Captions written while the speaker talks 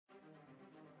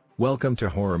Welcome to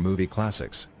Horror Movie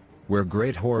Classics, where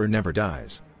great horror never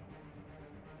dies.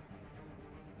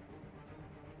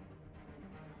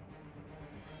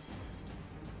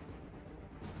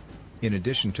 In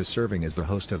addition to serving as the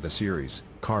host of the series,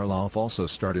 Karloff also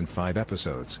starred in 5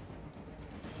 episodes.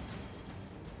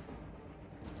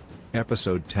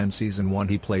 Episode 10 Season 1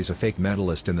 he plays a fake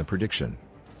mentalist in the Prediction.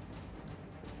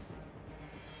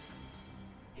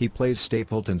 He plays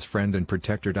Stapleton's friend and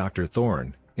protector Dr.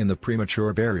 Thorne, in the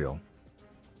Premature Burial.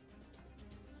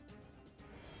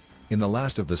 In The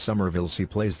Last of the Somervilles he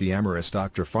plays the amorous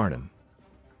Dr. Farnham.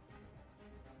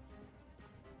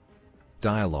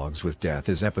 Dialogues with Death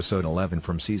is episode 11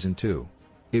 from season 2.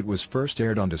 It was first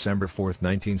aired on December 4,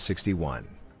 1961.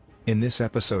 In this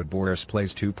episode Boris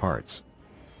plays 2 parts.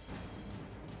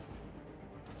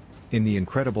 In The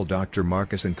Incredible Dr.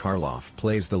 Markison Karloff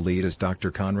plays the lead as Dr.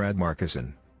 Conrad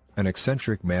Markison, an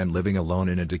eccentric man living alone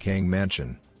in a decaying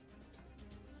mansion.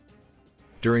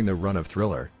 During the run of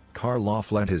Thriller,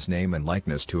 Karloff lent his name and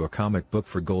likeness to a comic book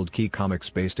for Gold Key Comics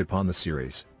based upon the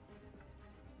series.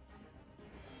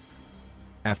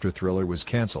 After Thriller was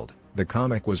cancelled, the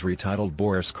comic was retitled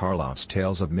Boris Karloff's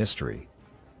Tales of Mystery.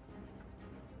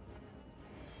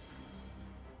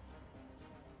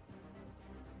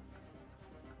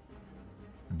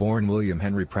 Born William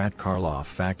Henry Pratt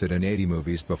Karloff acted in 80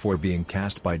 movies before being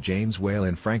cast by James Whale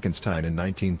in Frankenstein in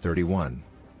 1931.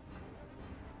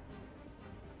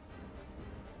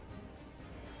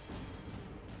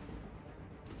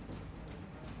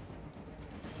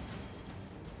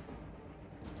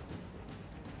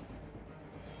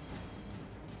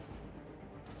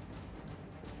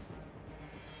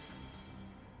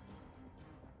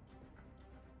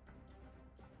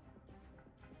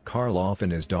 Karloff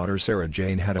and his daughter Sarah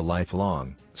Jane had a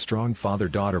lifelong, strong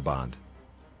father-daughter bond.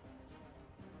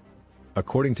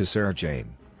 According to Sarah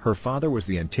Jane, her father was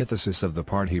the antithesis of the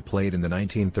part he played in the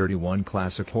 1931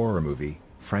 classic horror movie,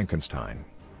 Frankenstein.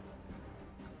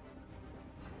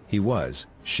 He was,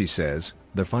 she says,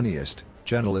 the funniest,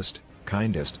 gentlest,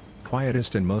 kindest,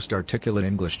 quietest and most articulate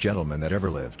English gentleman that ever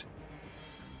lived.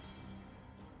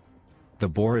 The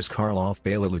Boris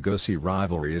Karloff-Bela Lugosi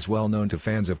rivalry is well known to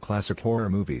fans of classic horror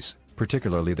movies,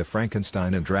 particularly the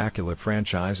Frankenstein and Dracula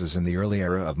franchises in the early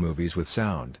era of movies with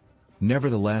sound.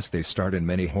 Nevertheless, they starred in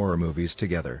many horror movies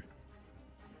together.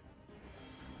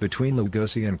 Between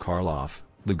Lugosi and Karloff,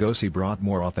 Lugosi brought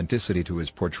more authenticity to his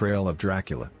portrayal of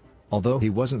Dracula. Although he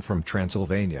wasn't from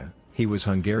Transylvania, he was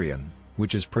Hungarian,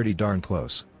 which is pretty darn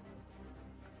close.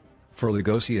 For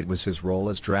Lugosi it was his role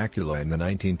as Dracula in the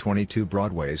 1922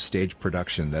 Broadway stage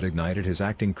production that ignited his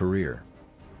acting career.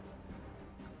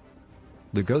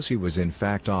 Lugosi was in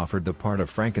fact offered the part of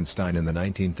Frankenstein in the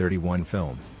 1931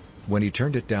 film. When he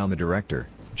turned it down, the director,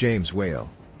 James Whale,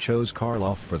 chose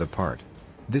Karloff for the part.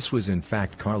 This was in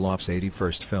fact Karloff's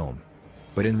 81st film.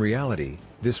 But in reality,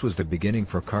 this was the beginning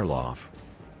for Karloff.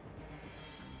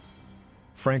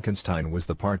 Frankenstein was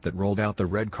the part that rolled out the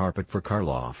red carpet for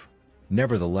Karloff.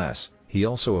 Nevertheless, he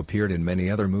also appeared in many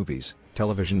other movies,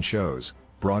 television shows,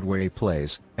 Broadway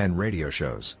plays, and radio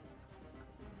shows.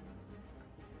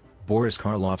 Boris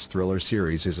Karloff's Thriller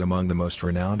series is among the most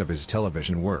renowned of his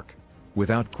television work.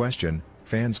 Without question,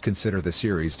 fans consider the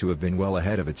series to have been well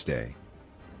ahead of its day.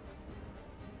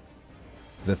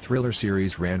 The Thriller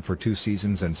series ran for 2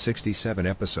 seasons and 67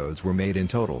 episodes were made in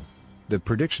total. The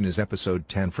Prediction is episode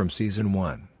 10 from season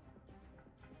 1.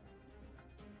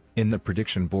 In The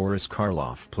Prediction, Boris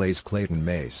Karloff plays Clayton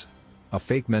Mace, a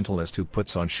fake mentalist who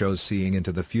puts on shows seeing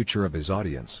into the future of his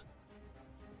audience.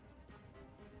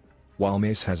 While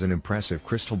Mace has an impressive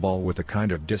crystal ball with a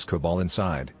kind of disco ball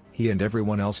inside, he and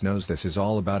everyone else knows this is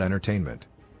all about entertainment.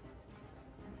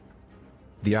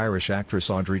 The Irish actress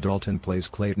Audrey Dalton plays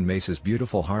Clayton Mace's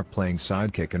beautiful harp-playing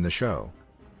sidekick in the show.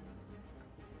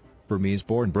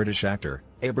 Burmese-born British actor,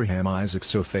 Abraham Isaac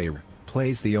Sofair,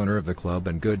 plays the owner of the club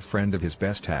and good friend of his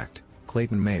best act,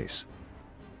 Clayton Mace.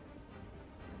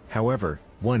 However,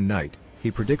 one night,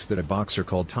 he predicts that a boxer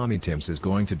called Tommy Timms is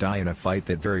going to die in a fight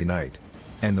that very night.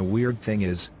 And the weird thing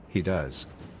is, he does.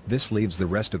 This leaves the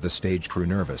rest of the stage crew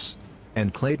nervous.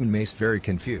 And Clayton Mace very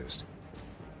confused.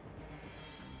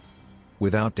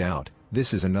 Without doubt,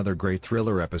 this is another great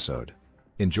Thriller episode.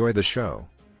 Enjoy the show.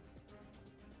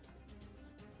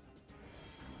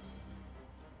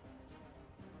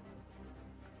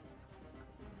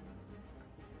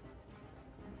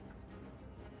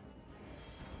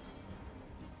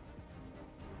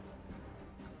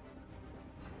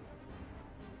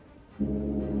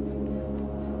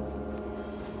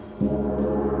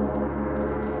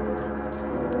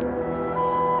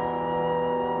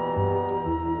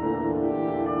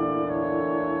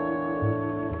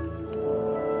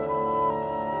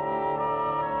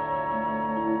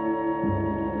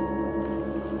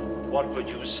 What would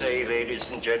you say,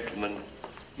 ladies and gentlemen,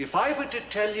 if I were to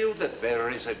tell you that there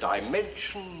is a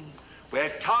dimension where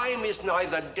time is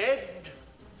neither dead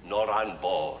nor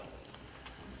unborn?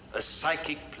 A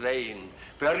psychic plane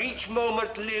where each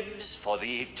moment lives for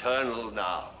the eternal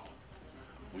now.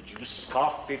 Would you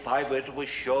scoff if I were to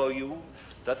assure you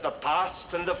that the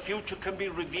past and the future can be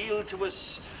revealed to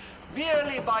us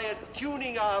merely by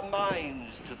attuning our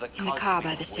minds to the cosmic In the car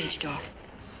by the stage door.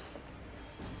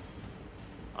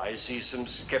 I see some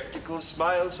skeptical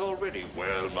smiles already.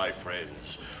 Well, my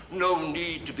friends, no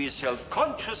need to be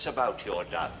self-conscious about your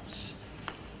doubts.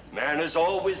 Man has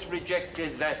always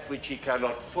rejected that which he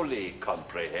cannot fully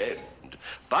comprehend.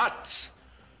 But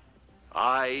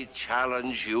I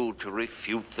challenge you to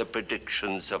refute the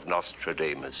predictions of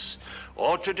Nostradamus,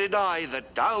 or to deny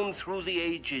that down through the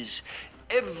ages,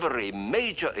 every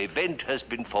major event has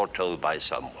been foretold by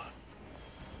someone.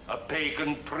 A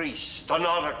pagan priest, an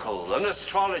oracle, an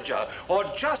astrologer, or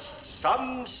just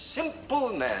some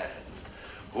simple man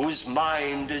whose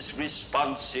mind is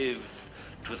responsive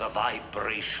to the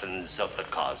vibrations of the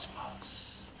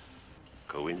cosmos.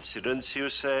 Coincidence, you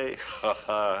say?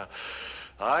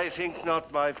 I think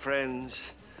not, my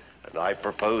friends. And I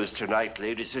propose tonight,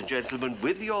 ladies and gentlemen,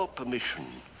 with your permission,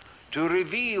 to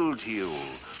reveal to you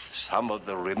some of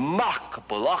the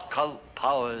remarkable occult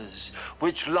powers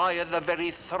which lie at the very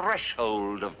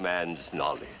threshold of man's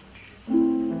knowledge.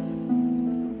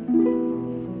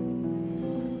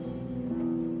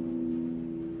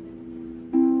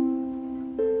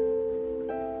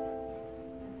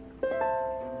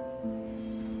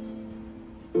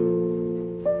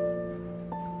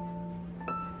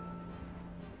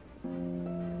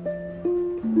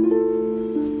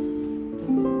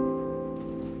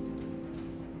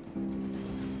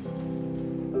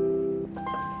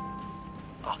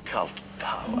 Occult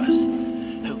powers?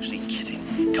 Who's he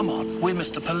kidding? Come on, we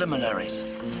missed the preliminaries.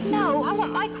 No, I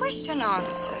want my question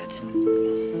answered.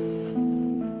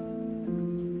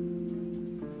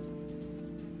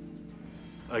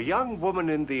 A young woman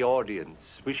in the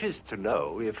audience wishes to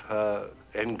know if her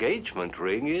engagement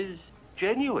ring is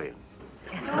genuine.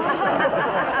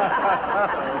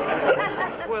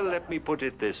 Well, let me put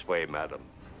it this way, madam.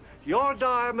 Your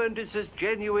diamond is as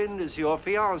genuine as your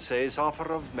fiancé's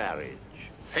offer of marriage.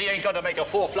 He ain't got to make a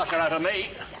four-flusher out of me.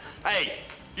 Hey,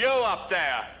 you up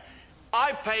there.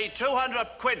 I paid 200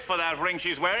 quid for that ring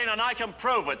she's wearing, and I can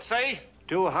prove it, see?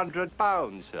 200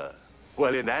 pounds, sir.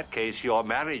 Well, in that case, your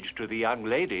marriage to the young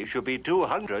lady should be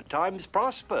 200 times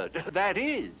prospered. That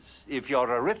is, if your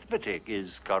arithmetic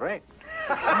is correct.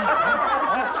 All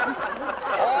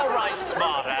right,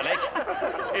 smart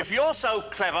Alec. If you're so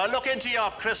clever, look into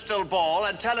your crystal ball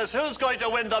and tell us who's going to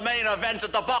win the main event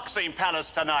at the Boxing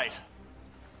Palace tonight.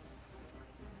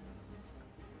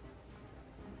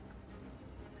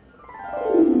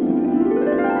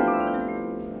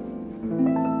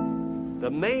 The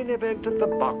main event at the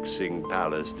Boxing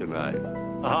Palace tonight.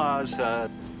 Ah, sir,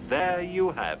 there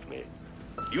you have me.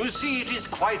 You see, it is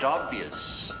quite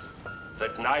obvious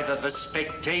that neither the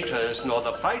spectators nor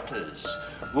the fighters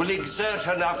will exert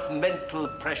enough mental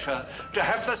pressure to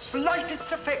have the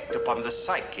slightest effect upon the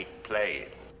psychic plane.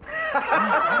 Pray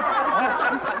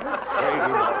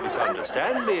do not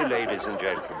misunderstand me, ladies and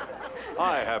gentlemen.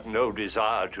 I have no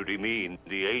desire to demean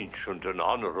the ancient and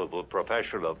honorable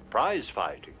profession of prize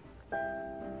fighting,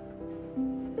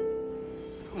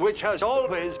 which has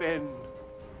always been,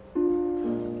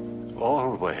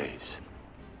 always,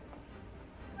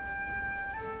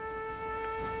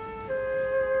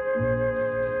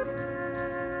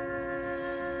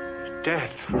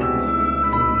 death.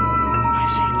 I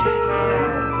see death.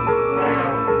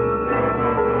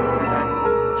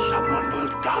 Someone will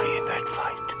die in that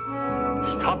fight.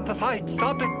 Stop the fight!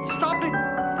 Stop it! Stop it!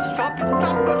 Stop it!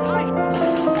 Stop the fight!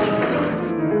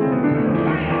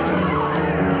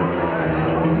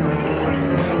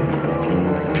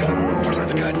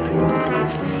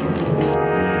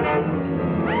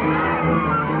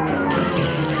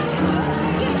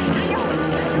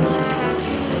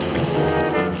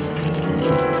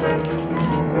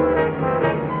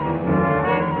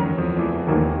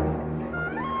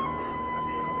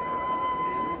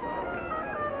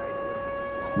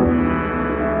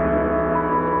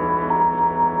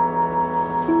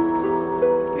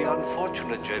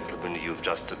 Gentleman you've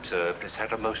just observed has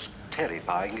had a most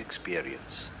terrifying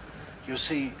experience. You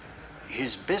see,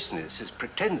 his business is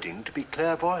pretending to be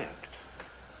clairvoyant.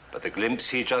 But the glimpse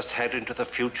he just had into the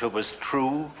future was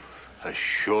true, as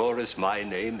sure as my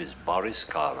name is Boris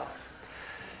Karloff.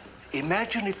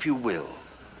 Imagine, if you will,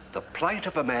 the plight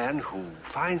of a man who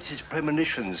finds his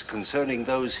premonitions concerning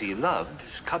those he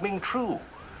loves coming true.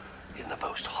 in the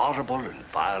most horrible and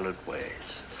violent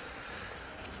ways.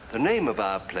 The name of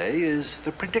our play is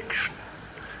The Prediction,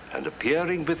 and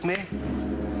appearing with me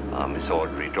are Miss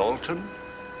Audrey Dalton,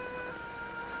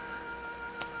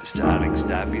 Mr. Alex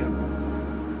Davian,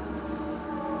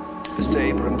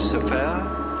 Mr. Abram Safair,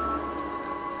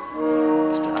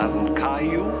 Mr. Alan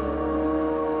Caillou,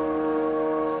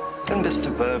 and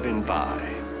Mr. Mervyn Vai.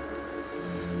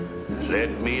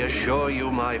 Let me assure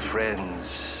you, my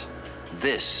friends,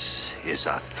 this is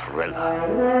a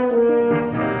thriller.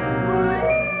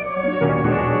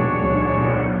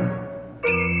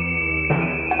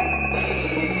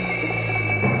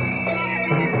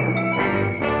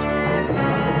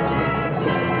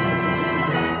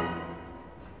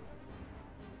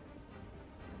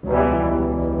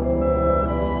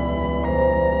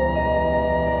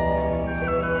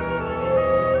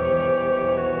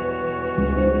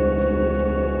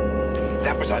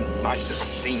 Nice little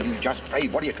scene you just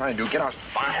played. What are you trying to do? Get us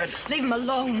fired? Leave him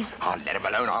alone. I'll let him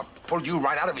alone. I'll pull you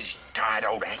right out of his tired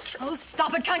old act. Oh,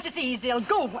 stop it. Can't you see he's ill?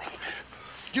 Go away.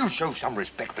 You show some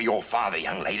respect for your father,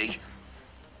 young lady.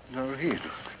 Noreen,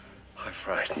 I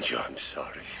frightened you. I'm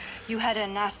sorry. You had a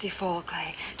nasty fall,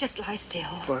 Clay. Just lie still.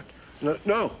 What?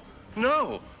 No.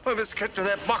 I was kept to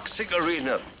that boxing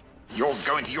arena. You're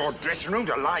going to your dressing room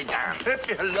to lie down. Let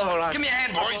me alone. Give me a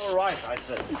hand, boys. I'm all right, I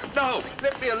said. No,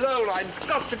 let me alone. I've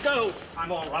got to go. I'm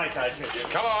all right, I tell you.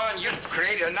 Come on, you've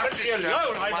created enough disturbance. Let me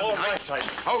alone. I'm all right.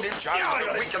 Hold him, Charles.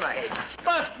 Yeah, A week in the head.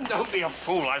 But don't be a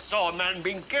fool. I saw a man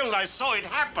being killed. I saw it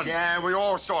happen. Yeah, we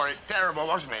all saw it. Terrible,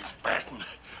 wasn't it? Burton,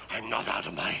 I'm not out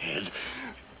of my head.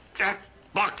 That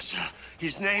boxer,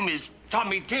 his name is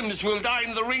Tommy Timms, will die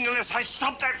in the ring unless I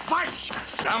stop that fight.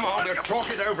 Come on, we'll talk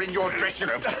it over in your dressing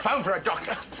room. Phone for a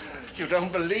doctor. You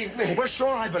don't believe me? Well, sure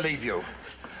I believe you.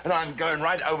 And I'm going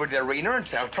right over to the arena and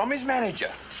tell Tommy's manager.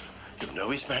 You know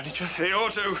his manager? He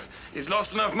ought to. He's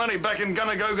lost enough money back in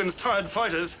Gunnar Gogan's tired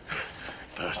fighters.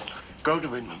 Burton, go to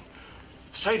him and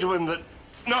say to him that...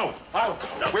 No, No.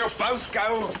 We'll both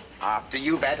go after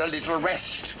you've had a little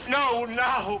rest. No,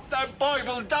 that boy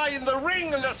will die in the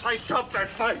ring unless I stop that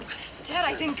fight. Dad,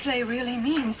 I think Clay really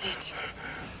means it.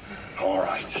 All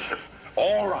right.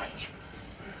 All right.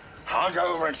 I'll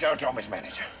go over and tell Tommy's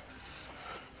manager.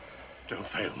 Don't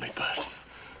fail me, Burton.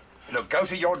 Look, go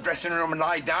to your dressing room and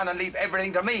lie down and leave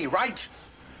everything to me, right?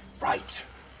 Right.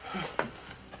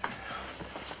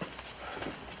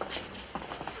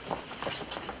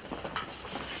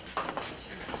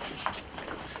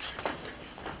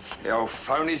 The old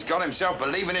phony's got himself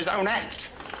believing his own act.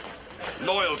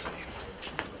 Loyalty.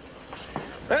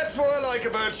 That's what I like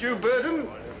about you, Burton.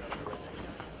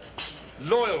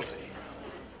 Loyalty.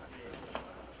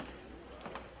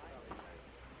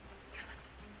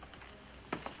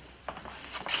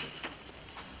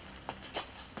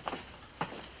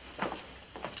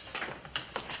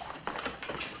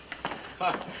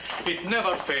 It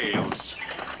never fails.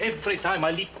 Every time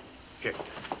I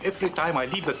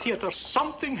leave the theater,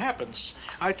 something happens.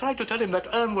 I tried to tell him that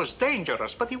Ern was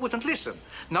dangerous, but he wouldn't listen.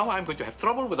 Now I'm going to have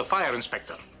trouble with the fire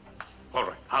inspector. All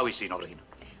right, how is he, Noreen?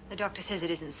 The doctor says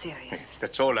it isn't serious.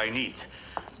 That's all I need.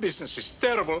 Business is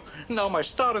terrible. Now my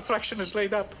star attraction is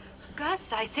laid up.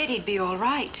 Gus, I said he'd be all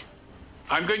right.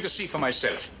 I'm going to see for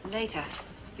myself. Later.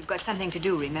 You've got something to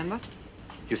do, remember?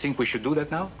 You think we should do that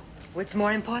now? What's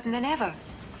more important than ever?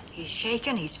 He's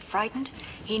shaken, he's frightened.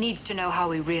 He needs to know how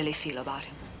we really feel about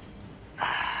him.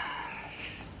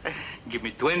 Give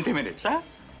me 20 minutes, huh?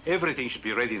 Everything should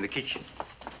be ready in the kitchen.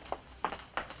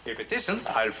 If it isn't,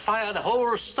 I'll fire the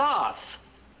whole staff.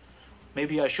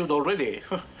 Maybe I should already.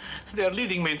 They're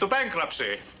leading me into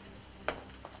bankruptcy.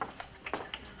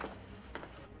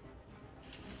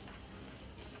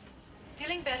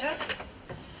 Feeling better?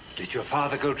 Did your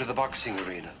father go to the boxing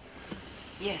arena?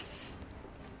 Yes.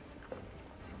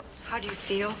 How do you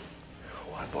feel?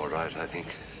 Oh, I'm all right, I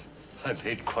think. I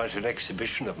made quite an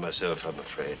exhibition of myself, I'm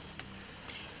afraid.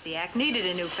 The act needed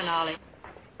a new finale.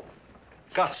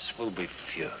 Gus will be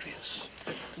furious.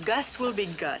 Gus will be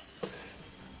Gus.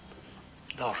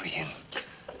 Noreen,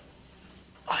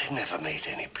 I never made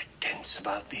any pretense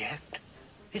about the act.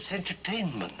 It's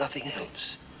entertainment, nothing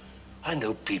else. I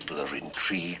know people are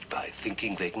intrigued by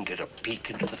thinking they can get a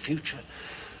peek into the future.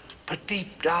 But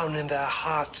deep down in their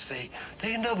hearts,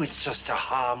 they know it's just a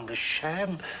harmless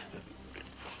sham.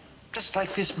 Just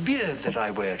like this beard that I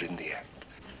wear in the act.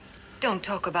 Don't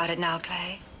talk about it now,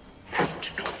 Clay. Have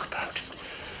to talk about it.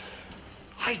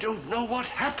 I don't know what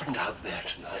happened out there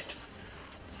tonight.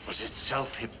 Was it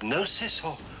self-hypnosis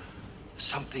or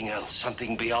something else,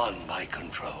 something beyond my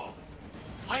control?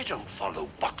 I don't follow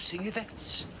boxing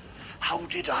events. How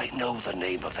did I know the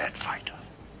name of that fighter?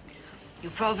 You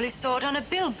probably saw it on a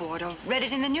billboard or read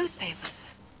it in the newspapers.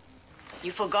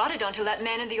 You forgot it until that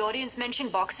man in the audience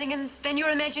mentioned boxing, and then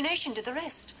your imagination did the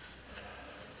rest.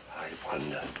 I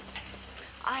wonder.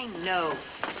 I know.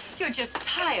 You're just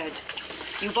tired.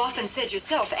 You've often said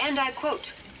yourself, and I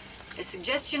quote, "A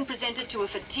suggestion presented to a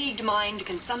fatigued mind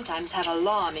can sometimes have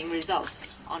alarming results,"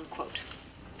 unquote.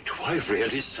 Do I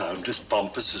really sound as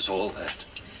pompous as all that?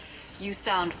 You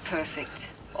sound perfect,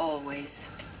 always.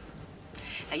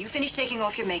 Now, you finish taking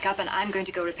off your makeup, and I'm going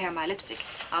to go repair my lipstick.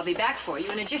 I'll be back for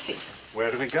you in a jiffy.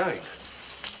 Where are we going?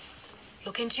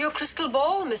 Look into your crystal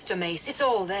ball, Mr. Mace. It's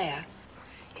all there.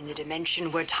 In the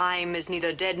dimension where time is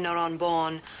neither dead nor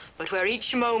unborn, but where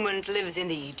each moment lives in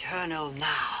the eternal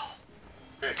now.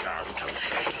 Get out of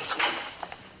here.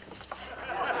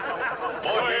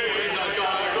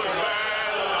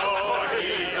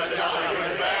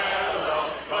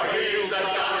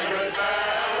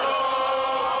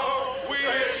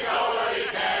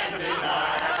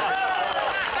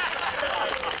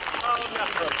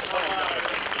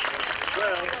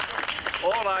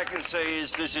 All I can say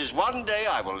is this is one day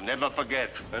I will never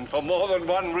forget, and for more than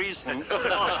one reason.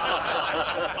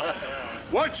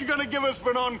 What you gonna give us for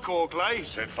an encore, Clay?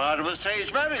 Set fire to a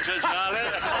stage manager, Charlie.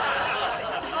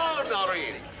 Oh,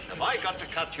 Noreen, have I got to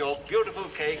cut your beautiful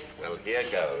cake? Well, here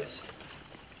goes.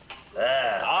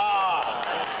 There.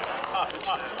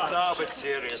 No, but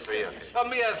seriously, a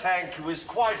mere thank you is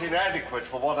quite inadequate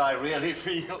for what I really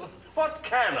feel. What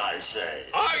can I say?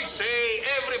 I say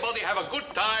everybody have a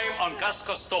good time on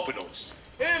Gaskostopoulos.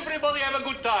 Everybody have a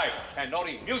good time. And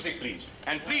Nori, music, please.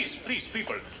 And please,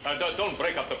 people, don't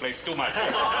break up the place too much.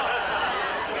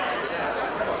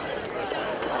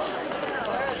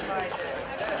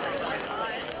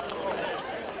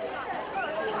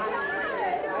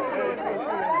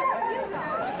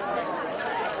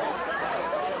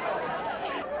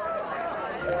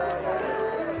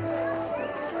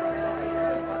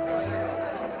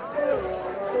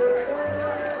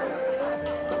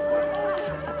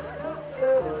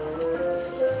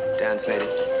 Dance, lady.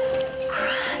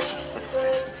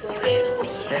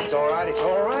 It's all right, it's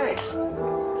all right.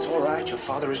 It's all right, your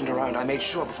father isn't around. I made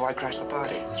sure before I crashed the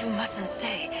party. You mustn't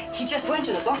stay. He just went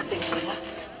to the boxing arena.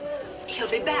 He'll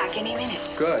be back any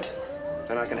minute. Good.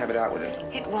 Then I can have it out with him.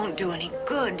 It won't do any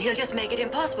good. He'll just make it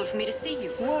impossible for me to see you.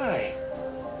 Why?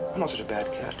 I'm not such a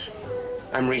bad cat.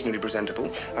 I'm reasonably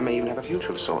presentable. I may even have a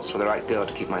future of sorts with the right girl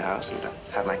to keep my house and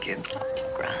have my kid. Oh,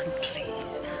 Grant,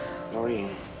 please. Noreen,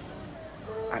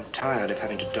 I'm tired of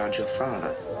having to dodge your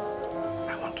father.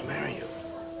 I want to marry you.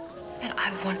 And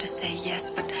I want to say yes,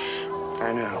 but...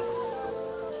 I know.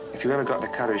 If you ever got the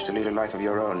courage to lead a life of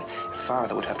your own, your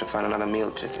father would have to find another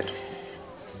meal ticket.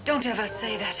 Don't ever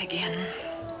say that again.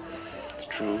 It's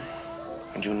true,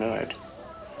 and you know it.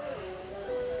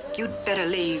 You'd better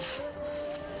leave.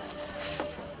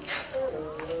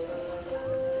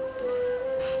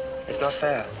 It's not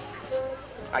fair.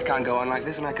 I can't go on like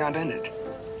this, and I can't end it.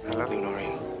 I love you,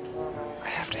 Noreen. I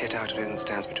have to hit out if anything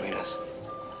stands between us.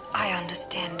 I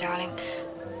understand, darling.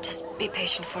 Just be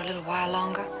patient for a little while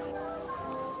longer.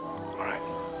 All right.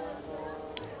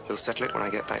 We'll settle it when I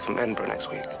get back from Edinburgh next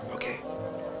week, okay?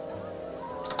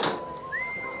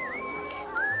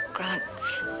 Grant,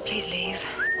 please leave.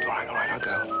 All right, I'll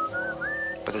go.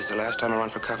 But this is the last time I run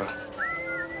for cover.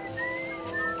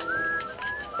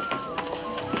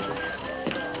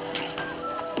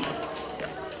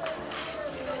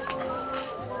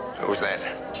 Who's that?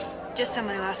 Just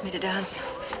someone who asked me to dance.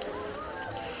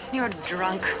 You're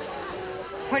drunk.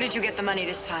 Where did you get the money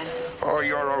this time? Oh,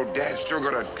 your old dad's still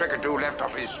got a trick or two left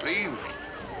up his sleeve.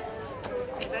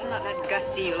 You better not let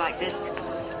Gus see you like this.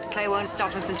 Clay won't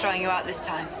stop him from throwing you out this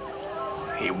time.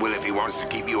 He will if he wants to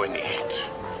keep you in the head.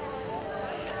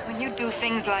 When you do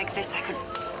things like this, I could...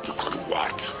 You could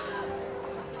what?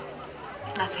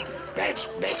 Nothing. That's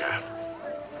better.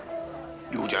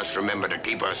 You just remember to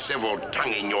keep a civil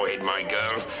tongue in your head, my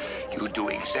girl. You do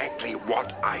exactly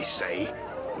what I say,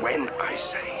 when I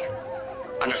say.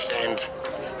 Understand?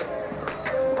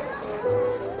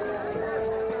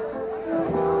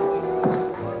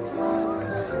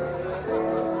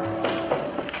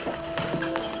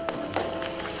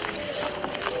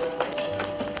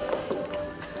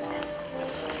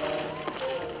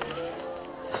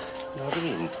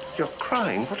 Noreen, you're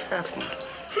crying. What happened?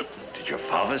 Did your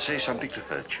father say something to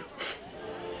hurt you?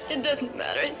 It doesn't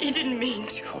matter. He didn't mean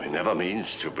to. Oh, he never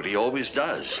means to, but he always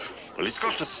does. Well, it's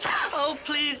got to stop. Oh,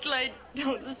 please, Clay,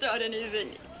 don't start anything.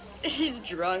 He's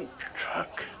drunk.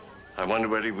 Drunk? I wonder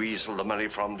where he weaseled the money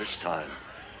from this time.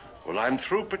 Well, I'm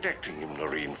through protecting him,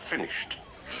 Noreen. Finished.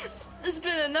 There's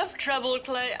been enough trouble,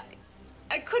 Clay.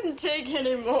 I couldn't take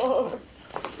any more.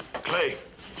 Clay,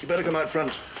 you better come out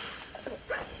front.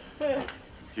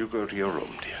 You go to your room,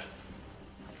 dear.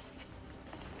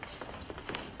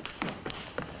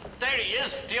 There he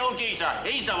is, the old geezer.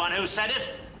 He's the one who said it.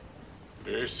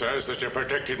 He says that you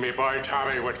predicted me boy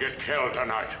Tommy would get killed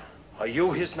tonight. Are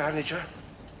you his manager?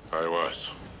 I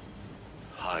was.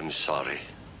 I'm sorry.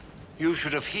 You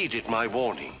should have heeded my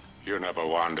warning. You never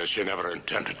warned us. You never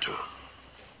intended to.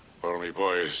 Well, me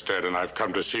boy is dead, and I've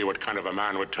come to see what kind of a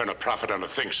man would turn a profit on a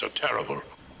thing so terrible.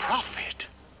 Profit?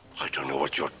 I don't know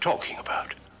what you're talking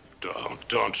about.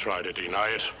 Don't try to deny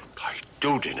it. I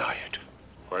do deny it.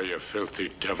 Why, you filthy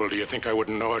devil, do you think I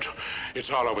wouldn't know it? It's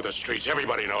all over the streets.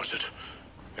 Everybody knows it.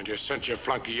 And you sent your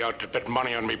flunky out to bet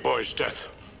money on me boy's death.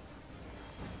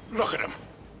 Look at him.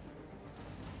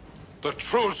 The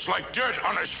truth's like dirt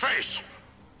on his face.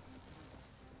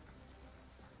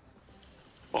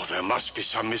 Oh, there must be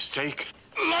some mistake.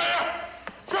 Liar!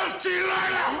 Filthy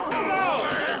liar!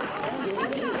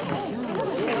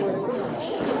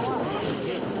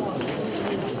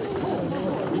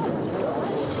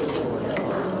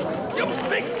 You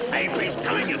think Avery's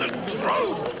telling you the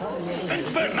truth?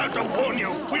 Send Burton out to warn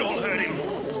you. We all heard him.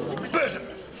 Burton!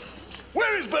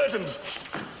 Where is Burton?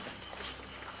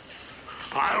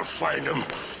 I'll find him.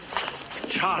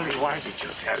 Charlie, why did you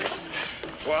tell us?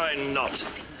 Why not?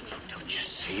 Don't you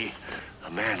see? A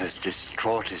man as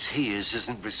distraught as he is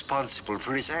isn't responsible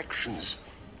for his actions.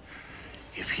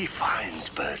 If he finds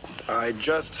Burton... I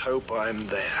just hope I'm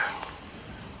there.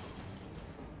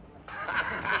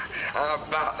 How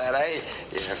about that, eh?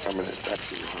 Yeah, some of this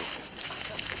stuff.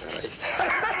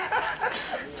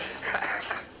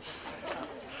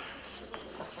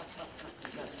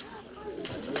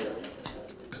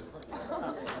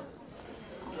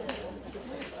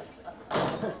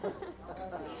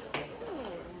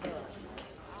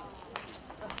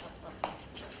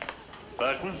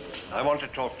 Burton, I want to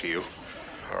talk to you.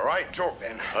 All right, talk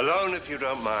then. Alone, if you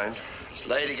don't mind. This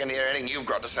lady can hear anything you've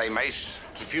got to say, Mace.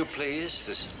 If you please,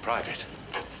 this is private.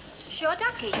 Sure,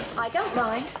 Ducky. I don't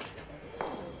mind.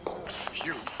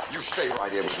 You stay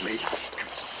right here with me.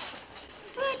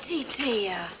 Bertie,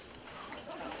 dear.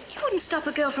 You wouldn't stop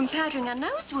a girl from powdering her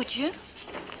nose, would you?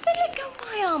 Then let go of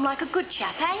my arm like a good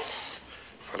chap, eh?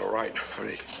 Well, all right.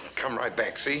 Only come right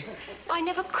back, see? I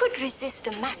never could resist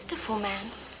a masterful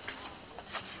man.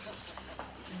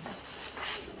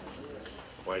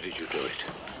 Why did you do it?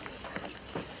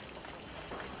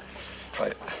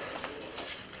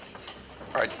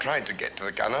 I tried to get to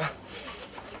the gunner.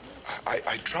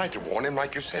 I tried to warn him,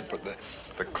 like you said, but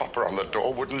the copper on the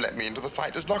door wouldn't let me into the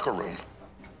fighter's locker room.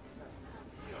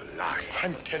 You're lying.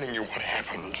 I'm telling you what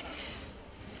happened.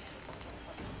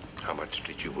 How much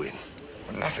did you win?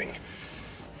 Well, nothing.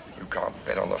 You can't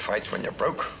bet on the fights when you're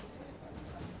broke.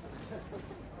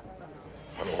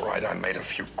 Well, all right, I made a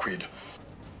few quid.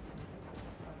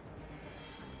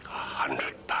 £100.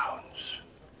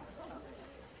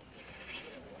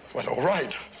 Well, all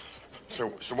right. So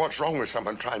what's wrong with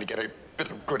someone trying to get a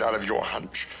bit of good out of your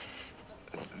hunch?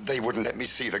 They wouldn't let me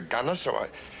see the gunner, so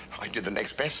I did the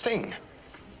next best thing.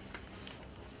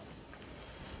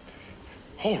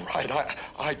 All right,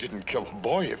 I didn't kill the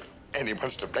boy. If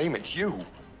anyone's to blame, it's you.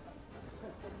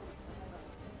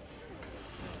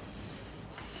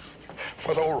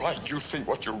 Well, all right, you think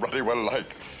what you ruddy well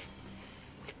like.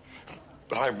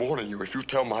 But I'm warning you, if you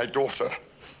tell my daughter,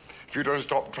 if you don't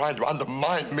stop trying to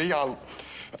undermine me, I'll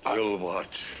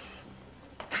what?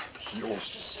 You'll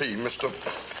see, Mr.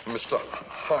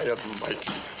 High and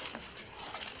Mighty.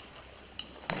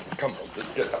 Come on, let's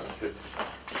get out of here.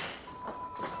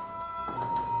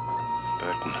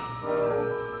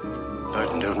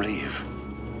 Burton, don't leave.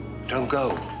 Don't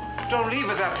go. Don't leave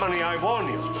with that money, I warn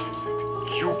you.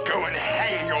 You go and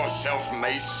hang yourself,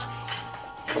 Mace.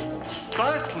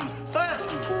 Burton!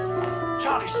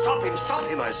 Charlie, stop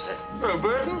him, I said. Oh,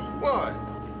 Burton? Why?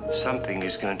 Something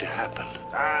is going to happen.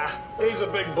 Ah, he's a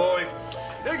big boy.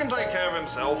 He can take care of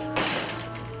himself.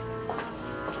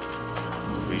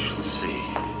 We shall see.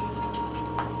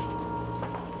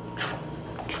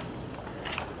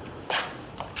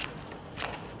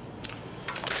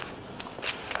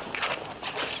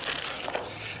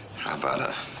 How about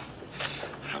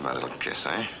a little kiss,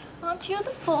 eh? Aren't you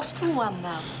the forceful one,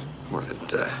 now? Well,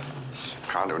 it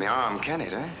can't do any harm, can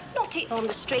it, eh? Not it on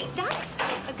the street, Dax.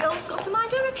 A girl's got to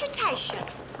mind her reputation.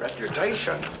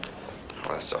 Reputation?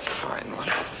 Well, that's a fine one.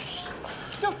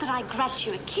 It's not that I grudge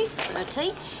you a kiss,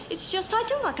 Bertie. It's just I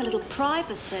do like a little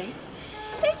privacy.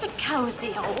 There's a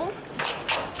cosy hole.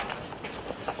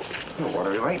 Well, what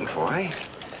are we waiting for, eh?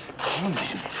 Come on,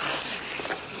 then.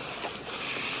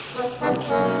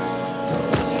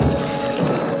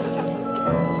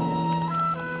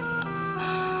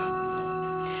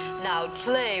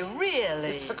 Clay, really?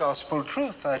 It's the gospel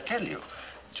truth, I tell you.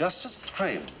 Just as the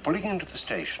trains pulling into the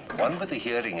station, the one with the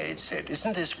hearing aid said,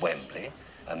 "Isn't this Wembley?"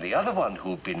 And the other one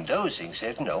who'd been dozing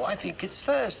said, "No, I think it's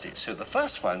Thursday." So the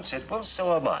first one said, "Well,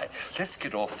 so am I. Let's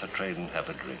get off the train and have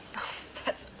a drink."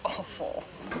 That's awful.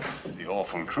 The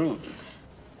awful truth.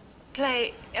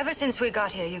 Clay, ever since we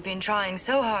got here, you've been trying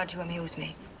so hard to amuse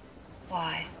me.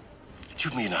 Why? Do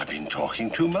you mean I've been talking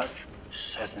too much?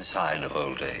 Certain sign of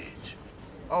old age.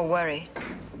 Or worry?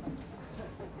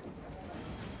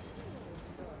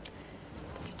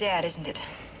 It's Dad, isn't it?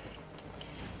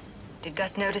 Did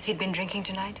Gus notice he'd been drinking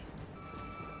tonight?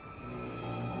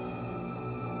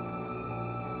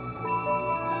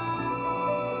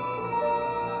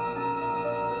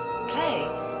 Clay?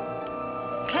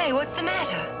 Clay, what's the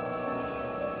matter?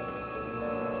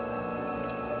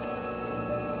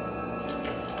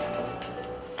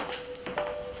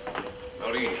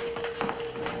 Marie,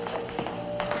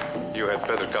 you had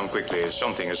better come quickly.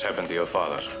 Something has happened to your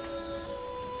father.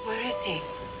 Where is he?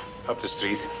 Up the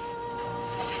street.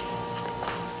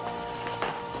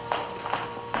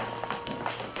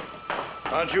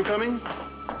 Aren't you coming?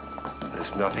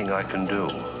 There's nothing I can do.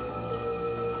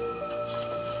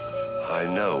 I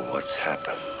know what's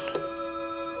happened.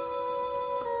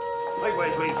 Wait, wait.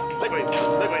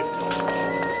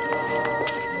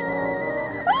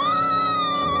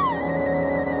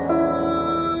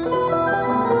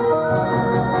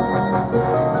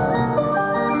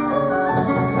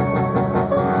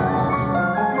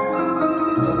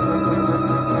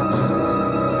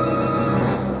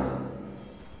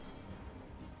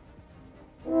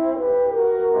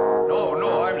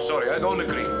 No, I'm sorry. I don't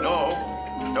agree. No,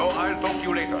 I'll talk to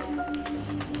you later.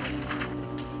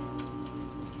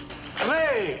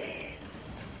 Clay!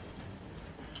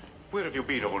 Where have you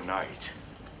been all night?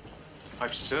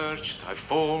 I've searched, I've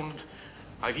phoned,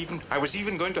 I was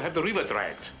even going to have the river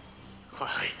dragged.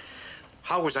 Why,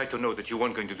 how was I to know that you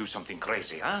weren't going to do something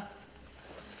crazy, huh?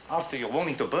 After your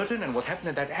warning to Burton and what happened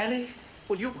in that alley?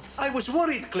 Well, I was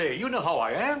worried, Clay. You know how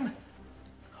I am.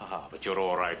 But you're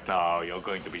all right now. You're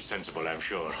going to be sensible, I'm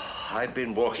sure. I've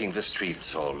been walking the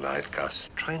streets all night, Gus,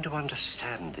 trying to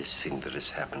understand this thing that has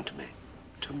happened to me.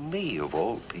 To me, of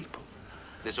all people.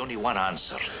 There's only one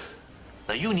answer.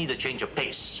 Now, you need a change of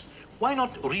pace. Why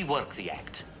not rework the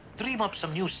act? Dream up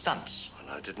some new stunts.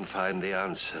 Well, I didn't find the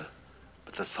answer,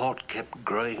 but the thought kept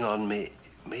growing on me.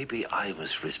 Maybe I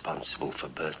was responsible for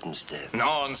Burton's death.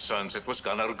 Nonsense. It was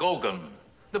Gunnar Gogan.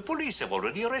 The police have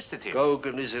already arrested him.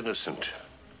 Gogan is innocent,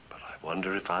 but I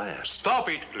wonder if I am. Stop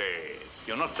it, Clay.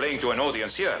 You're not playing to an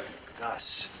audience here.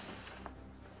 Gus,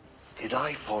 did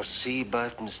I foresee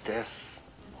Burton's death,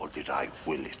 or did I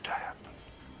will it to happen?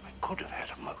 I could have had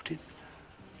a motive.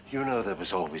 You know, there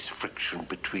was always friction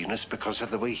between us because of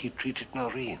the way he treated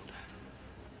Noreen.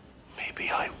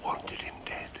 Maybe I wanted him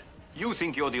dead. You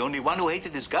think you're the only one who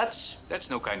hated his guts? That's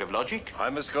no kind of logic. I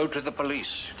must go to the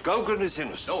police. Gogan is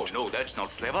innocent. No, that's not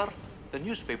clever. The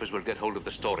newspapers will get hold of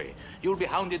the story. You'll be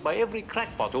hounded by every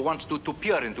crackpot who wants to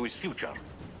peer into his future.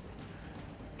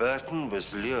 Burton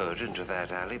was lured into that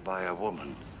alley by a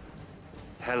woman,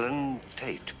 Helen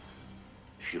Tate.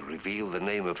 She'll reveal the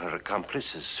name of her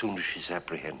accomplice as soon as she's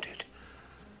apprehended.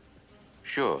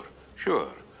 Sure.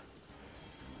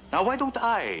 Now, why don't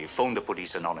I phone the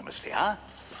police anonymously, huh?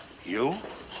 You?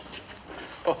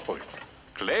 Oh,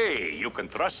 Clay, you can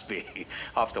trust me.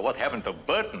 After what happened to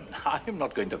Burton, I'm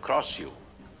not going to cross you.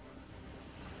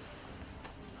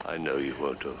 I know you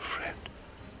won't, old friend.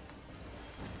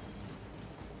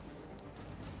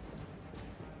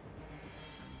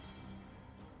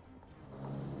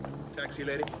 Taxi,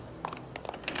 lady.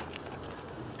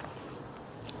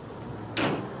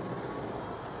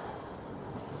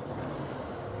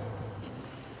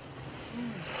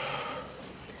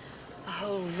 A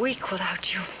whole week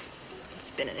without you. It's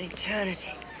been an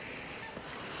eternity.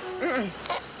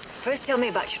 First, tell me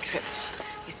about your trip.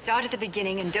 You start at the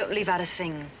beginning and don't leave out a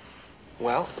thing.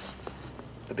 Well,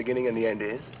 the beginning and the end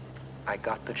is, I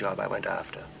got the job I went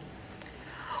after.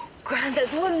 Oh, Gran,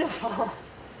 that's wonderful.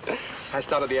 I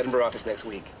start at the Edinburgh office next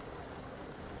week.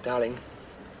 Darling,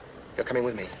 you're coming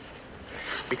with me.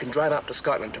 We can drive up to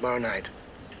Scotland tomorrow night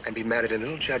and be married in a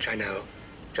little church I know,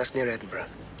 just near Edinburgh.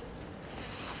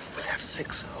 We'll have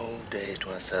 6 whole days to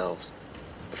ourselves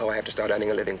before I have to start earning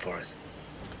a living for us.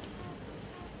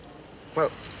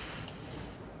 Well,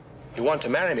 you want to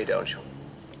marry me, don't you?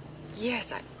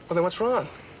 Yes, Well, then what's wrong?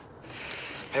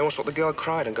 I almost thought the girl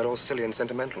cried and got all silly and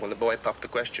sentimental when the boy popped the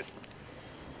question.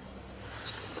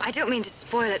 I don't mean to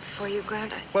spoil it for you,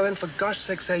 Grant. Well, then, for gosh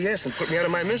sake, say yes and put me out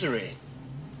of my misery.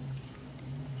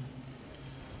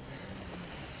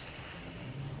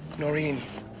 Noreen,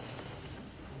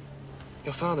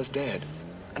 Your father's dead.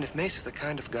 And if Mace is the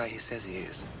kind of guy he says he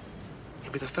is,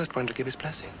 he'll be the first one to give his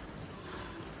blessing.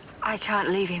 I can't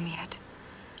leave him yet.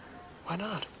 Why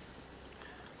not?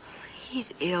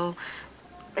 He's ill.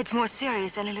 It's more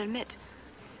serious than he'll admit.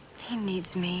 He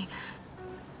needs me.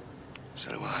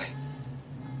 So do I.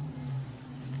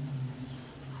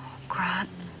 Grant,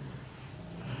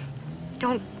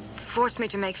 don't force me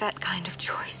to make that kind of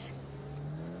choice.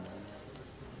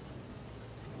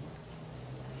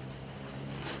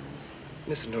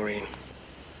 Listen, Noreen.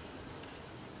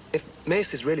 If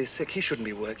Mace is really sick, he shouldn't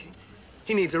be working.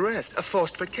 He needs a rest, a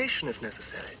forced vacation if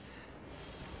necessary.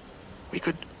 He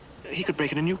could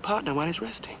break in a new partner while he's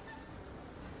resting.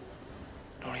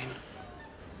 Noreen,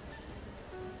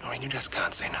 you just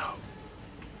can't say no.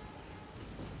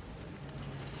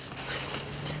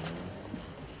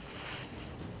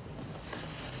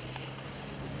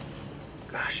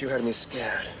 Gosh, you had me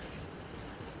scared.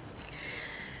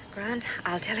 Grant,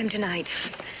 I'll tell him tonight,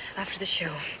 after the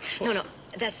show. No,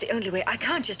 that's the only way. I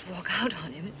can't just walk out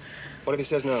on him. What if he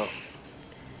says no?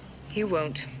 He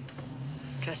won't.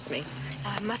 Trust me.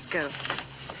 I must go.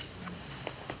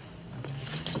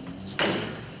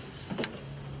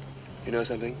 You know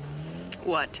something?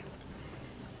 What?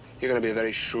 You're gonna be a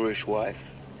very shrewish wife.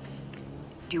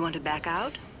 Do you want to back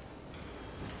out?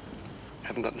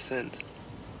 Haven't got the sense.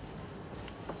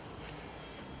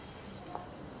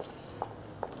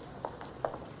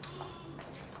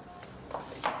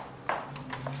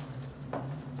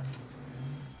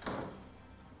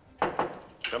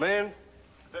 Come in.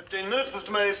 15 minutes,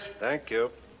 Mr. Mace. Thank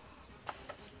you.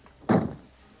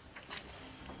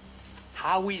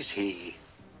 How is he?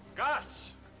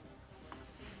 Gus!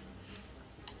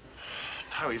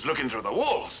 Now he's looking through the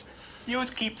walls.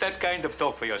 You'd keep that kind of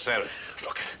talk for yourself.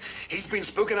 Look, he's been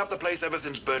spooking up the place ever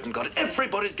since Burton got it.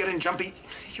 Everybody's getting jumpy.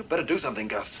 You better do something,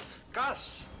 Gus.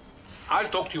 Gus! I'll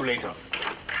talk to you later.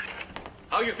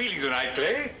 How are you feeling tonight,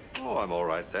 Clay? Oh, I'm all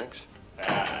right, thanks.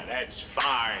 That's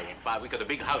fine. We got a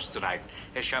big house tonight.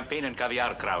 A champagne and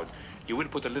caviar crowd. You will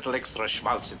put a little extra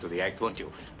schmaltz into the act, won't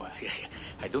you? Well,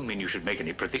 I don't mean you should make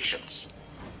any predictions.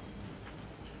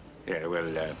 Yeah,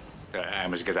 well, I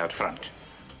must get out front.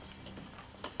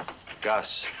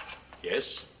 Gus.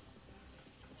 Yes?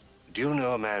 Do you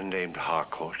know a man named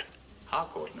Harcourt?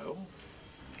 Harcourt, no.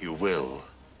 You will.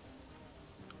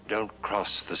 Don't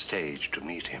cross the stage to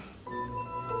meet him.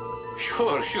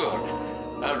 Sure.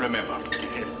 I'll remember.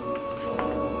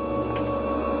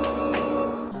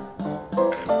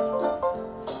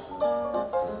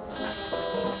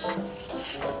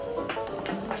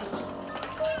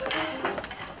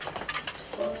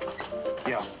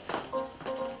 Yeah.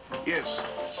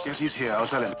 Yes, he's here. I'll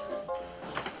tell him.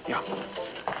 Yeah.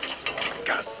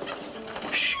 Gus.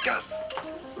 Shh, Gus.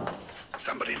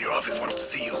 Somebody in your office wants to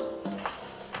see you.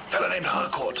 Fella named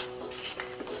Harcourt.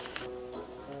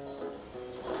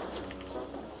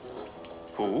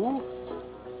 Who?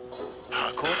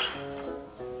 Harcourt?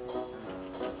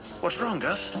 What's wrong,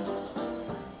 Gus?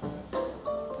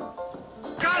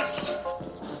 Gus!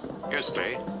 Yes,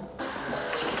 Clay.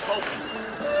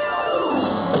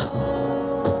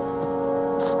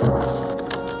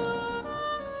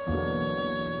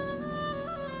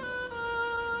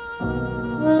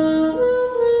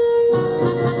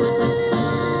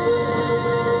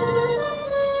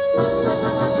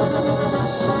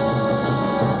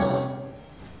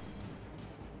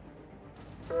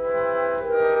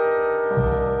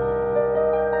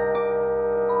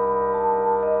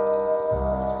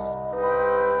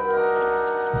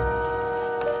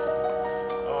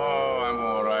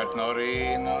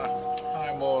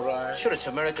 Sure, it's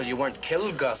a miracle you weren't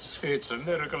killed, Gus. It's a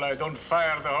miracle I don't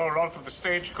fire the whole lot of the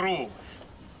stage crew.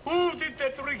 Who did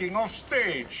that rigging off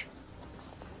stage?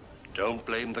 Don't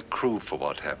blame the crew for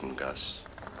what happened, Gus.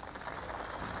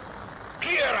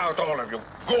 Clear out, all of you.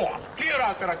 Go on. Clear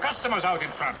out. There are customers out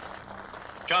in front.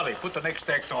 Charlie, put the next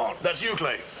act on. That's you,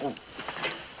 Clay. Oh.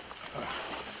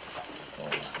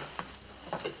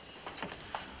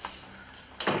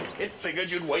 It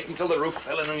figured you'd wait until the roof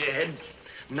fell in on your head.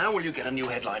 Now will you get a new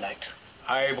headline act?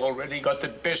 I've already got the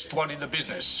best one in the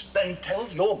business. Then tell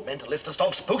your mentalist to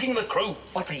stop spooking the crew.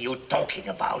 What are you talking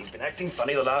about? He's been acting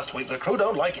funny the last week. The crew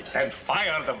don't like it. Then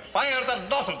fire them. Fire the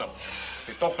lot of them.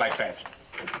 They talk like that.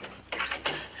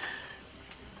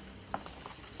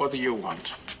 What do you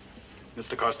want?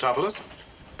 Mr. Kostopoulos?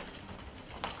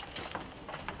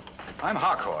 I'm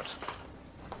Harcourt.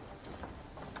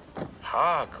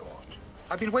 Harcourt?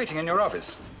 I've been waiting in your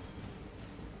office.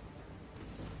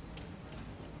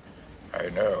 I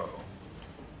know.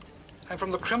 I'm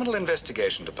from the Criminal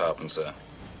Investigation Department, sir.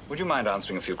 Would you mind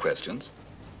answering a few questions?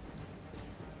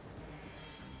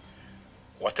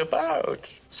 What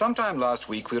about? Sometime last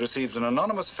week, we received an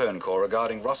anonymous phone call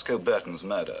regarding Roscoe Burton's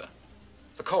murder.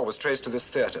 The call was traced to this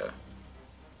theater.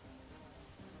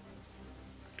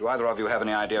 Do either of you have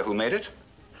any idea who made it?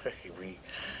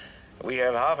 We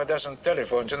have half a dozen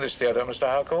telephones in this theater, Mr.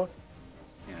 Harcourt.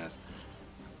 Yes.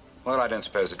 Well, I don't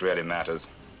suppose it really matters.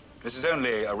 This is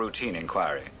only a routine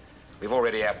inquiry. We've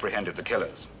already apprehended the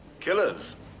killers.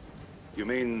 Killers? You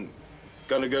mean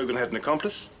Gunner Gogan had an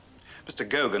accomplice? Mr.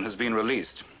 Gogan has been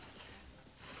released.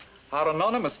 Our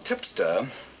anonymous tipster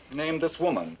named this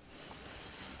woman.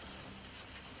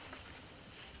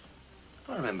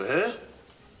 I remember her.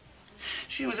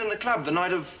 She was in the club the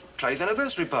night of Clay's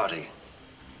anniversary party.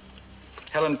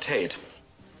 Helen Tate.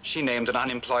 She named an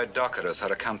unemployed docker as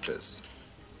her accomplice.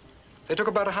 They took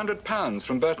about £100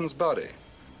 from Burton's body.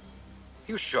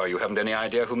 You sure you haven't any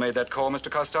idea who made that call, Mr.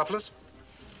 Kostopoulos?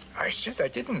 I said I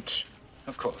didn't.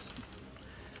 Of course.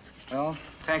 Well,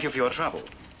 thank you for your trouble.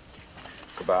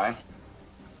 Goodbye.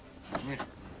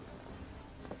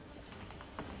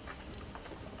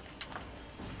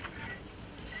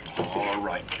 All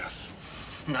right, Gus.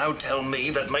 Now tell me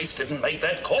that Mace didn't make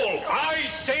that call. I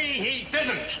say he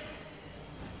didn't.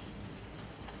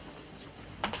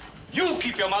 You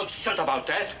keep your mouth shut about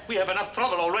that. We have enough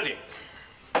trouble already.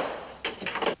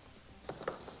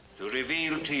 To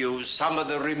reveal to you some of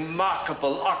the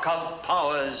remarkable occult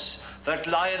powers that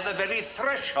lie at the very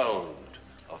threshold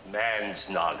of man's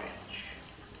knowledge.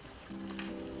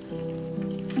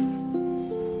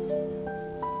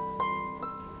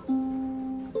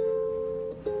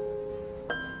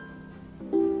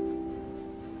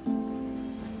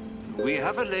 We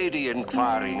have a lady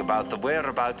inquiring about the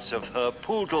whereabouts of her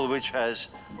poodle, which has...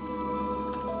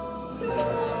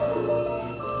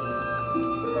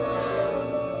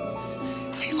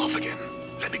 He's off again.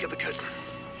 Let me get the curtain.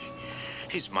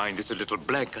 His mind is a little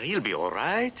blank. He'll be all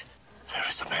right. There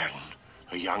is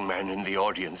a young man in the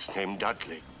audience named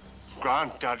Dudley.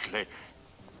 Grant Dudley.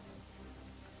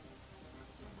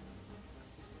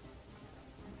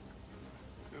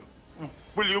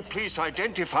 Will you please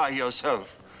identify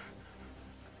yourself?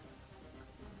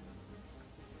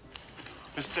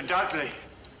 Mr. Dudley,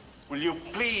 will you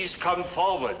please come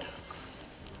forward?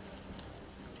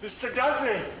 Mr.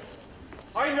 Dudley,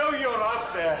 I know you're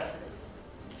out there.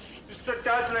 Mr.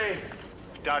 Dudley.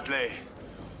 Dudley.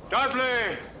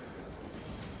 Dudley!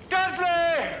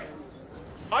 Dudley!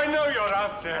 I know you're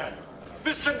out there.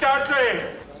 Mr. Dudley!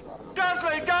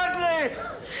 Dudley! Dudley!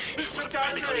 Mr.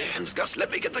 Dudley! On your hands, Gus.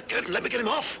 Let me get the curtain. Let me get him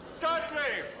off.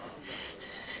 Dudley!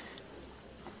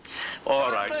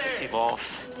 All right, get him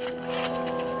off.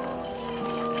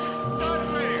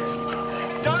 Dudley!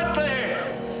 Dudley!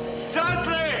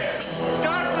 Dudley!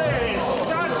 Dudley!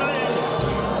 Dudley!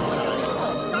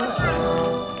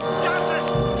 Dudley!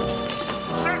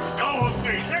 Let go of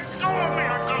me! Let go of me!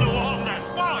 I'm going to hold that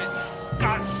boy!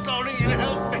 Gus, Laurie, you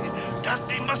help me.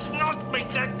 Dudley must not make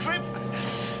that trip.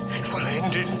 It will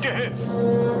end in death.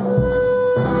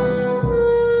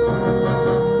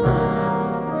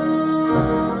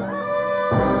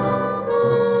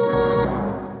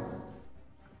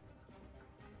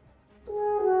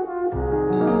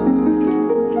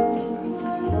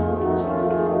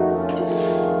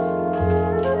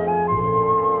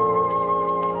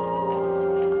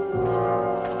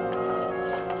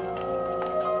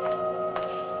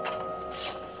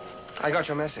 I got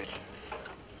your message.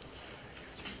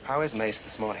 How is Mace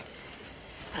this morning?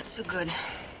 Not so good.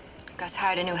 Gus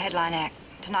hired a new headline act.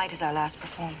 Tonight is our last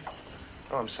performance.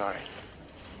 Oh, I'm sorry.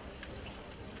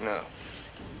 No.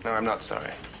 No, I'm not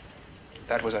sorry.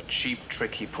 That was a cheap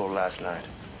trick he pulled last night.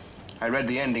 I read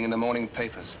the ending in the morning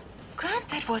papers. Grant,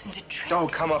 that wasn't a trick. Oh,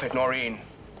 come off it, Noreen.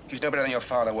 He's no better than your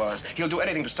father was. He'll do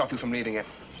anything to stop you from leaving him.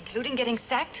 Including getting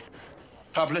sacked?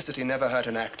 Publicity never hurt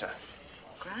an actor.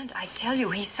 Grant, I tell you,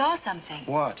 he saw something.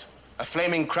 What? A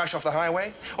flaming crash off the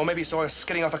highway? Or maybe he saw us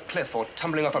skidding off a cliff or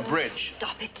tumbling off a bridge?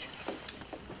 Stop it.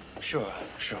 Sure,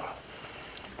 sure.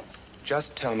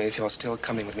 Just tell me if you're still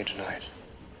coming with me tonight.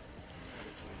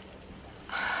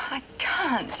 I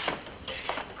can't.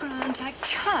 Grant, I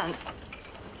can't.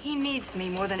 He needs me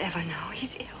more than ever now.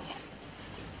 He's ill.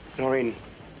 Noreen,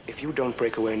 if you don't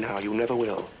break away now, you never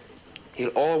will. He'll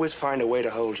always find a way to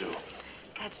hold you.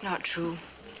 That's not true.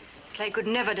 Clay could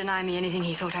never deny me anything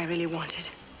he thought I really wanted.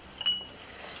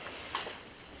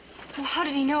 Well, how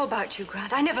did he know about you,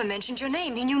 Grant? I never mentioned your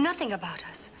name. He knew nothing about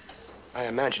us. I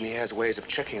imagine he has ways of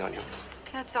checking on you.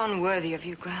 That's unworthy of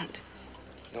you, Grant.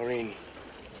 Noreen,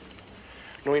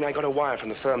 I got a wire from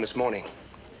the firm this morning.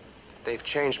 They've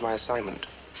changed my assignment.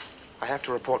 I have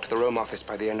to report to the Rome office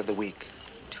by the end of the week.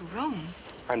 To Rome?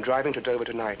 I'm driving to Dover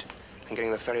tonight and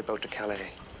getting the ferry boat to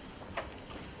Calais.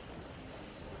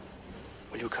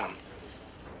 Will you come?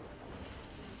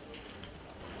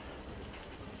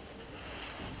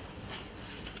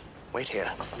 Wait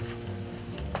here.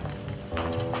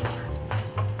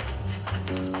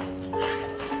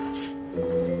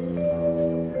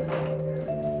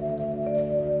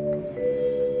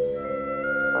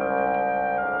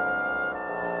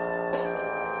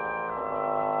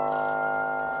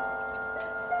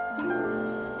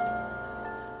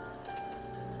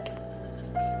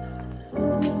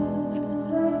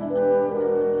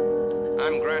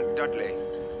 I'm Grant Dudley.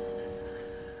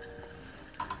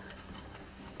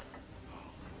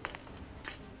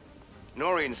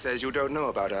 Noreen says you don't know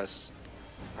about us.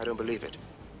 I don't believe it.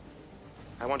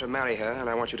 I want to marry her, and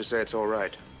I want you to say it's all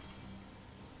right.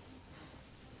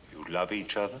 You love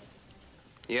each other?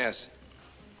 Yes.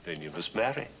 Then you must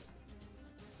marry.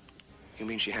 You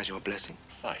mean she has your blessing?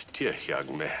 My dear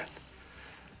young man,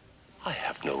 I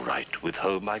have no right to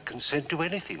withhold my consent to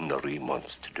anything Noreen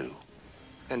wants to do.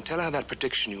 Then tell her that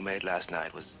prediction you made last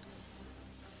night was,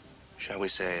 shall we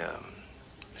say, a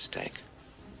mistake.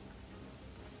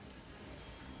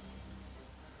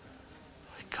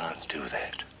 I can't do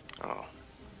that. Oh.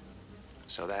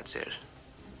 So that's it.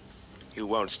 You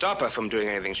won't stop her from doing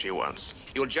anything she wants.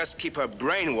 You'll just keep her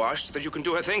brainwashed so that you can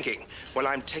do her thinking. Well,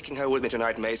 I'm taking her with me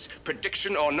tonight, Mace.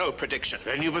 Prediction or no prediction.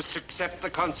 Then you must accept the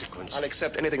consequence. I'll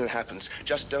accept anything that happens.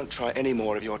 Just don't try any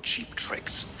more of your cheap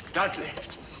tricks. Dudley,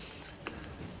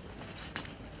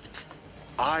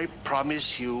 I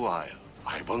promise you I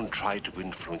won't try to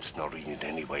influence Noreen in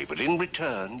any way, but in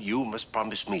return, you must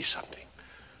promise me something.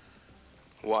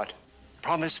 What?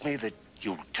 Promise me that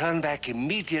you'll turn back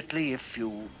immediately if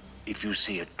you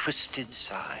see a twisted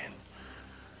sign.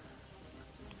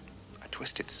 A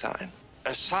twisted sign?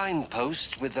 A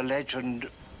signpost with the legend,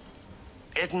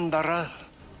 Edinburgh,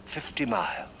 50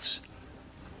 miles.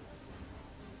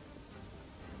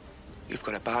 You've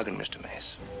got a bargain, Mr.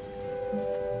 Mace.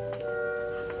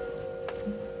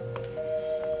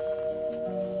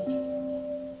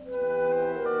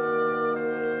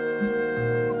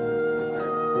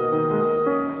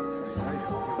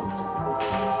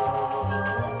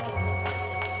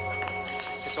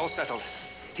 It's all settled.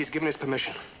 He's given his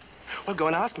permission. Well, go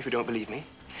and ask him if you don't believe me.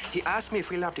 He asked me if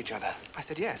we loved each other. I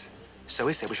said yes. So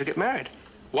he said we should get married.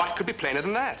 What could be plainer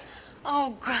than that?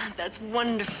 Oh, Grant, that's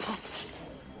wonderful.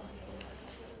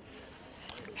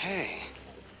 Hey,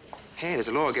 there's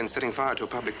a law against setting fire to a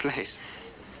public place.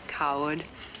 Coward.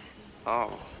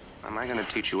 Oh, am I going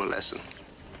to teach you a lesson?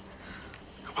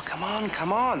 Well, come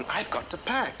on. I've got to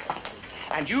pack.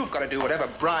 And you've got to do whatever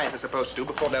brides are supposed to do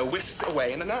before they're whisked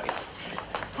away in the night.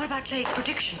 What about Clay's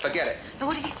prediction? Forget it. And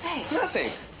what did he say? Nothing.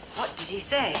 What did he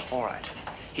say? All right.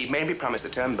 He made me promise to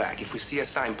turn back if we see a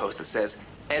signpost that says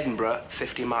Edinburgh,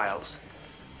 50 miles.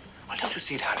 Well, don't you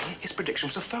see, darling? His prediction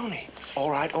was a phony.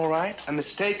 All right. A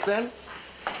mistake, then?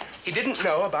 He didn't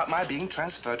know about my being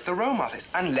transferred to the Rome office,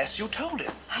 unless you told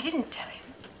him. I didn't tell him.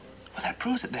 Well, that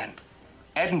proves it, then.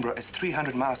 Edinburgh is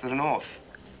 300 miles to the north.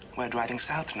 We're driving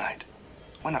south tonight.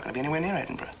 We're not going to be anywhere near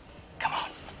Edinburgh. Come on.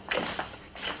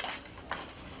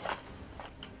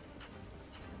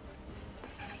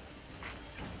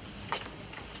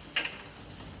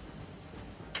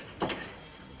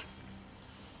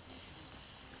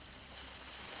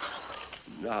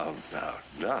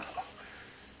 Now.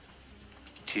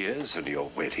 Tears on your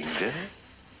wedding day?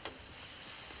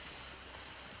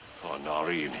 Oh,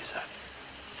 Noreen is a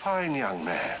fine young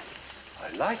man.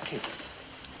 I like him.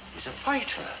 He's a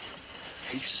fighter.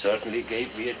 He certainly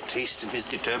gave me a taste of his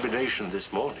determination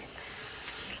this morning.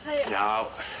 Clay. Now,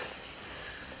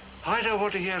 I don't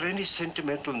want to hear any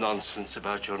sentimental nonsense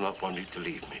about your not wanting to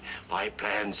leave me. My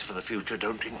plans for the future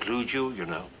don't include you, you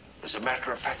know. As a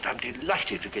matter of fact, I'm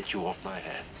delighted to get you off my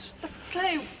hands. But,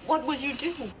 Clay, what will you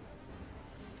do?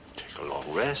 Take a long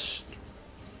rest.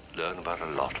 Learn about a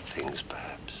lot of things,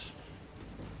 perhaps.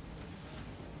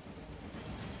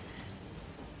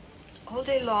 All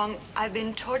day long, I've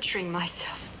been torturing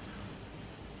myself.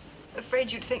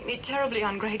 Afraid you'd think me terribly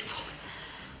ungrateful.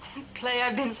 Clay,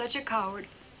 I've been such a coward.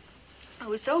 I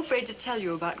was so afraid to tell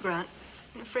you about Grant.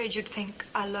 Afraid you'd think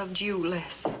I loved you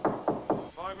less.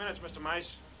 5 minutes, Mr.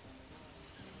 Mace.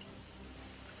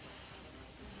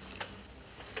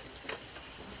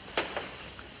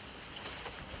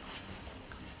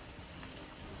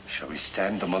 Shall we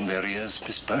stand them on their ears,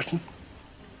 Miss Burton?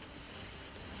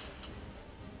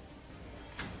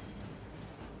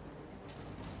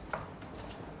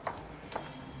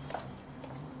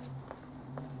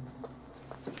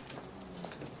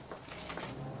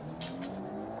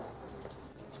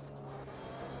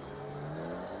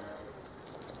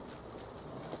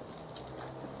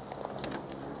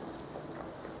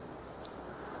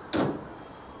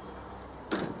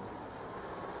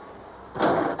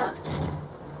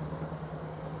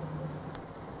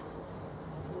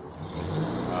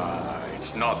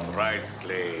 That's not right,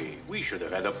 Clay. We should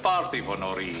have had a party for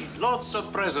Noreen. Lots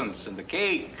of presents and the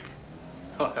cake.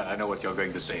 I know what you're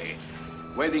going to say.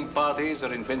 Wedding parties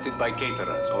are invented by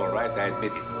caterers. All right, I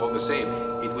admit it. All the same,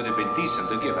 it would have been decent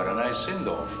to give her a nice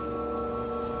send-off.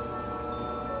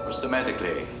 What's the matter,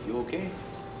 Clay? You okay?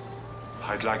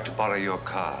 I'd like to borrow your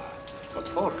car. What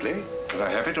for, Clay? Will I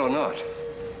have it or not?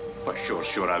 Well,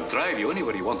 sure, I'll drive you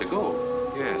anywhere you want to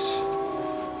go. Yes.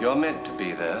 You're meant to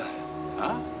be there.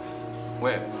 Huh?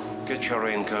 Where? Get your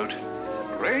raincoat.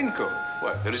 Raincoat?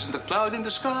 What, there isn't a cloud in the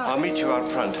sky? I'll meet you out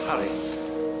front. Hurry.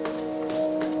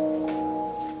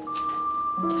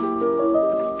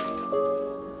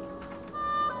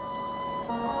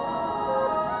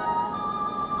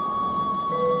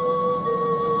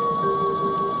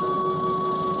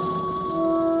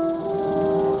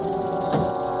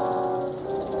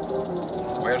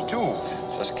 Where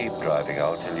to? Just keep driving.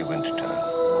 I'll tell you when to turn.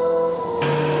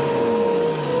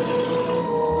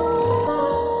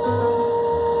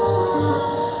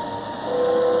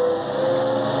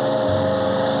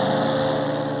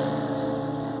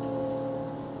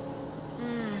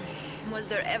 Was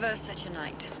there ever such a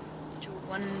night? Such a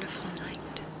wonderful night.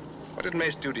 What did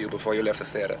Mace do to you before you left the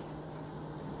theater?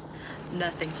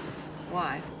 Nothing.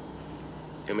 Why?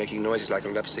 You're making noises like a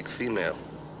lovesick female.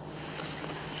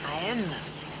 I am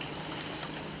lovesick.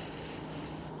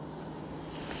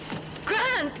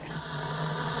 Grant!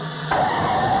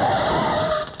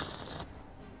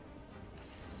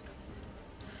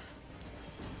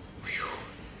 Whew.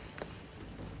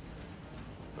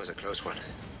 That was a close one.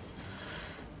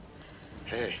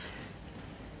 Hey,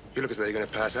 you look as though you're going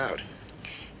to pass out.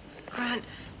 Grant,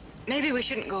 maybe we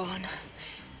shouldn't go on.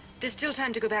 There's still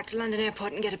time to go back to London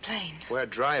Airport and get a plane. We're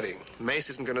driving. Mace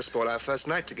isn't going to spoil our first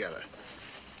night together.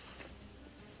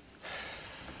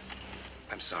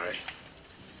 I'm sorry.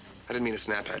 I didn't mean to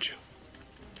snap at you.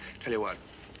 Tell you what.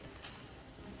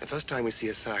 The first time we see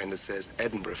a sign that says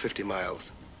Edinburgh 50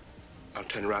 miles, I'll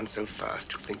turn around so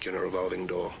fast you'll think you're in a revolving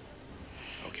door.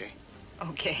 Okay?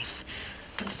 Okay.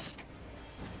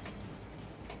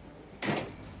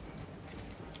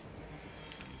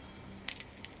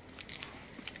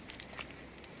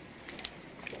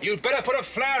 You'd better put a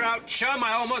flare out, chum.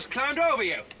 I almost climbed over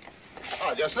you.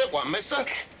 Oh, just lit one, mister.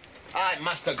 I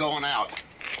must have gone out.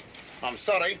 I'm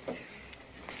sorry.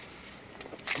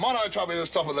 Mono told me to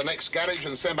stop at the next garage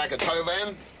and send back a tow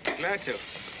van. Glad to.